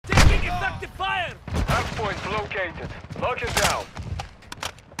located. Lock it down.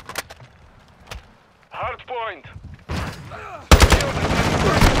 Hard point.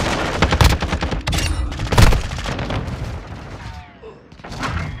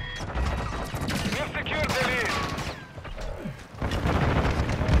 We've secured the lead.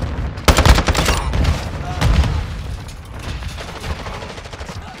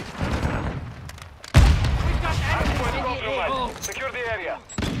 Hard point compromised. Secure the area.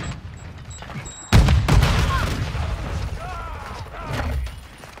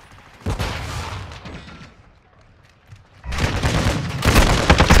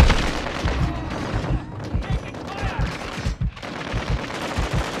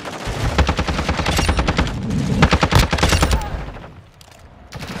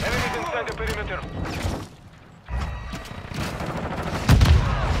 The perimeter.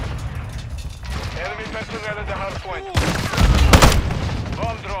 Enemy personnel at the hard point.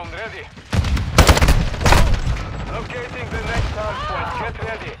 Bomb drone ready. Locating the next hard point. Get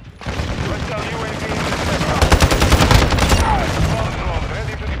ready. Hostile UAV in the sector. Bomb drone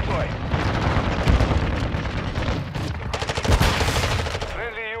ready to deploy.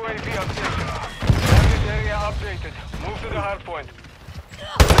 Friendly UAV on station. Target area updated. Move to the hard point.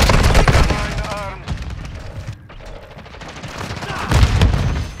 Armed.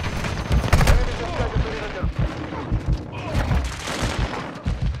 Enemies inside the perimeter.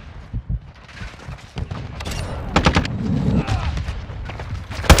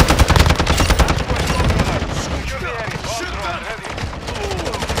 Secure the area. Bomb drone ready.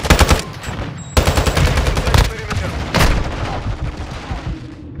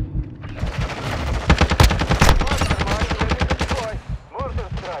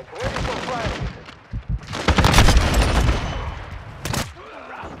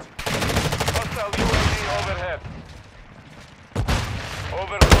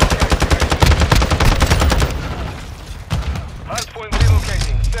 Hardpoint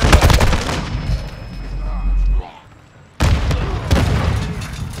relocating. Stand by.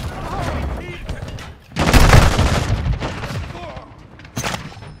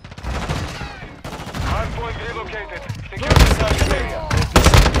 Hardpoint relocated. Secure the target area.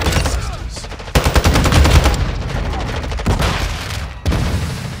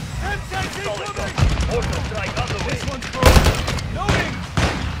 Order strike on the way. This one's through. Loading!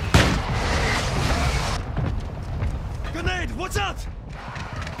 Grenade! Watch out!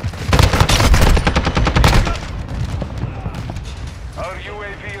 Our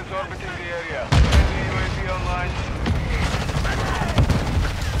UAV is orbiting the area. Enemy UAV online.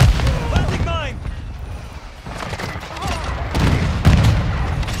 Planting mine!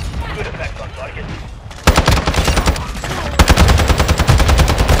 Good effect on target.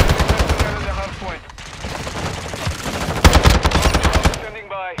 The hard point. Standing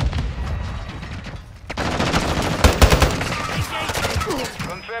by.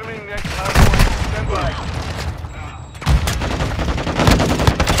 Confirming next hard point. Stand by.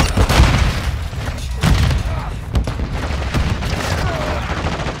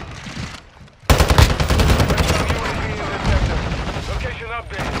 UAV in the sector. Location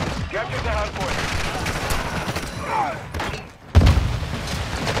update. Capture the hard point.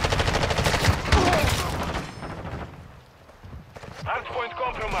 Hardpoint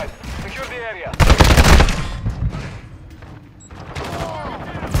compromised. Secure the area.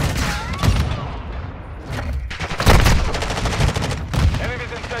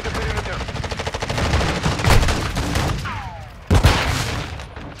 Enemies inside the perimeter.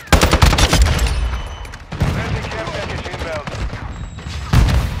 Friendly care package inbound.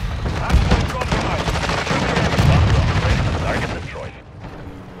 Hardpoint compromised. Secure the area. Target destroyed.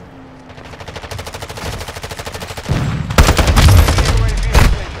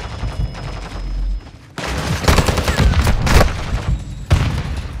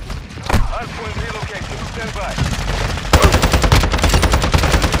 Hardpoint relocated. Stand by.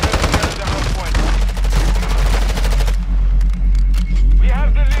 The hardpoint. We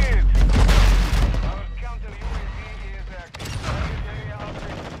have the lead. Our counter UAV is active. Target area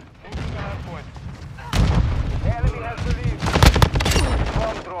updated. Move to the hardpoint. The enemy has the lead.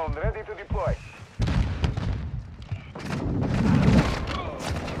 Bomb drone ready to deploy.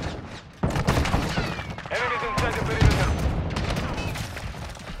 Enemies inside the perimeter.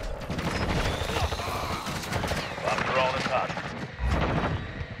 Drone attack.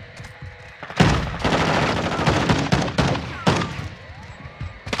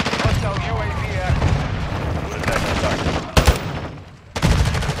 Hostile UAV active. Good attack on target.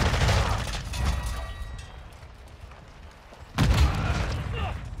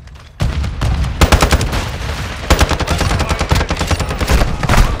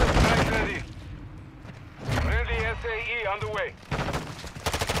 Ready.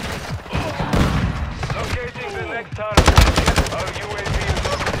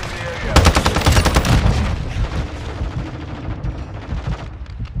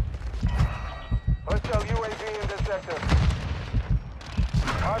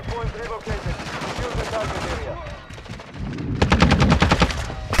 relocated. Secure the target area.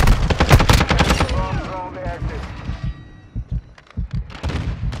 Drone active.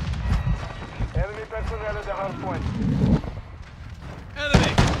 Enemy personnel at the hard point.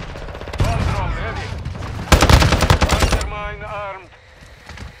 Enemy! Bomb drone ready. Undermine armed.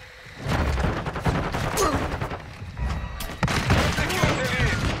 Secure the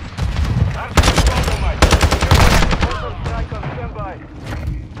lead. Arsenal compromised. Total strike on standby.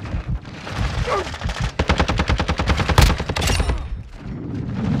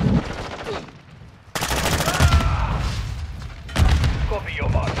 Copy your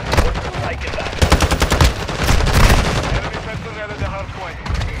mark. Strike it back. Enemy personnel at the hard point.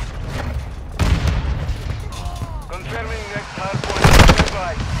 Confirming next hard point.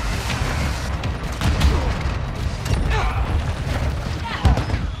 Standby.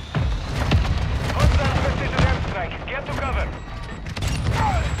 Hostile precision airstrike. Get to cover.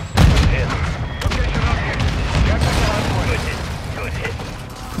 Hit. Location update. Capture the hard point. Good hit. Good hit.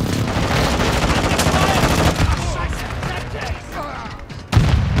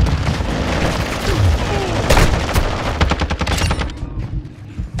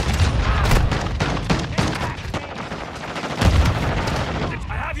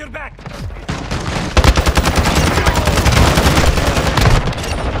 I have your back!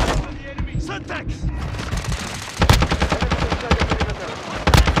 Syntax!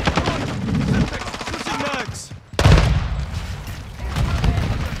 Switching mags!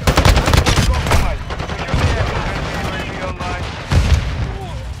 Compromised. Secure the area. UAV online.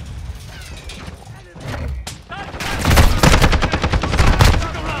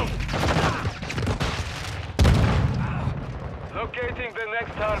 Look around! Locating the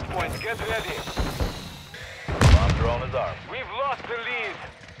next hard point. Get ready. Bomb drone is armed. We've lost the lead.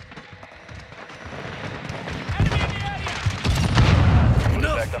 Good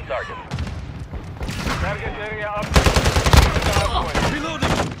effect on target. Target area up. Secure the hard point.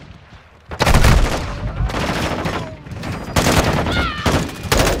 Reloading!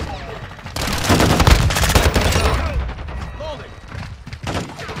 Loading!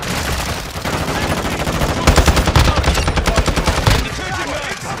 Changing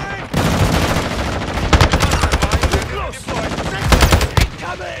mags! Close!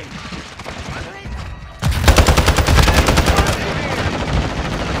 Incoming!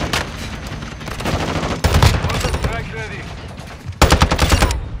 Counter strike ready.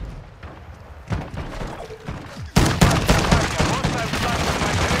 Hostile strike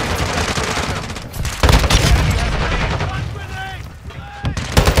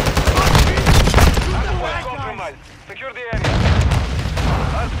on my area. Compromised. Secure the area.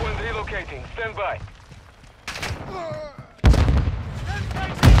 Hard point relocating. Stand by.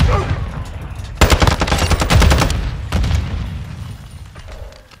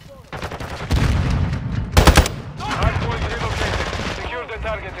 Hard point relocated. Secure the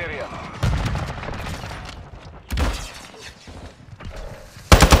target area.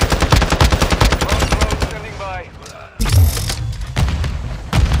 Drone standing by.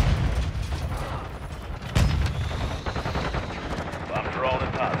 Bomb drone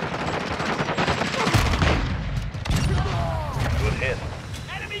is hot. Good hit.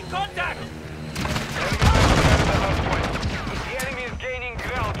 Enemy contact! The enemy is gaining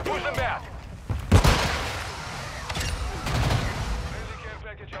ground. Push them back. Friendly care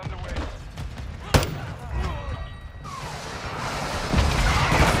package on the way.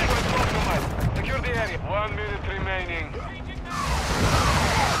 Compromised. Secure the area. 1 minute remaining.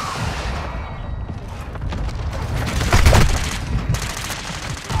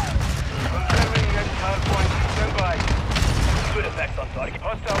 Confirming next hard point. Stand by. Good effect on target.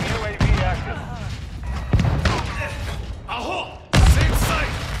 Hostile UAV active. Aho! Same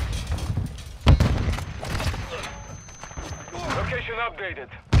site! Location updated.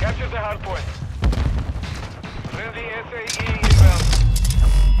 Capture the hard point. Friendly SAE inbound.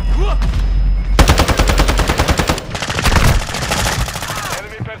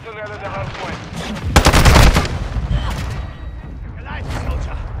 Enemy personnel at the hard point. Alive,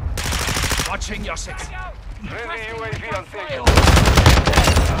 soldier! Watching your six. Friendly UAV on station.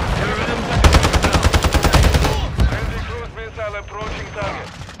 Friendly cruise missile approaching target.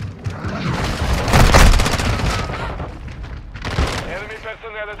 Enemy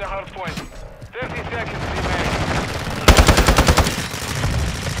personnel at the hard point. 30 seconds remain.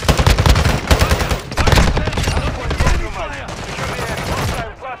 Hard point compromised. Secure the area.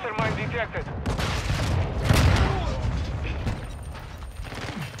 Hostile cluster mine detected.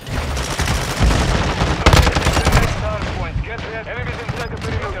 Get ready. Enemies inside the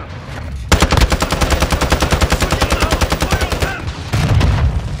perimeter.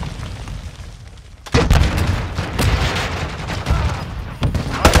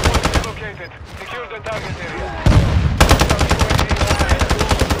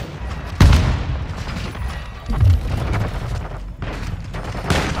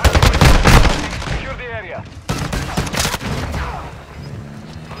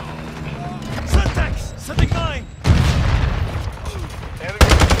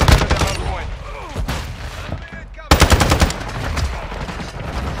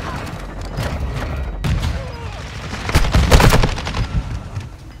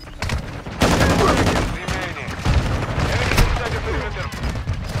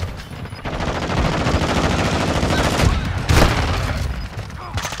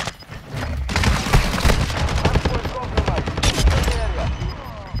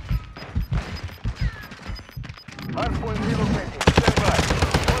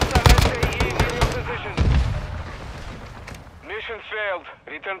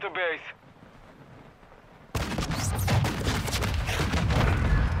 Return to base.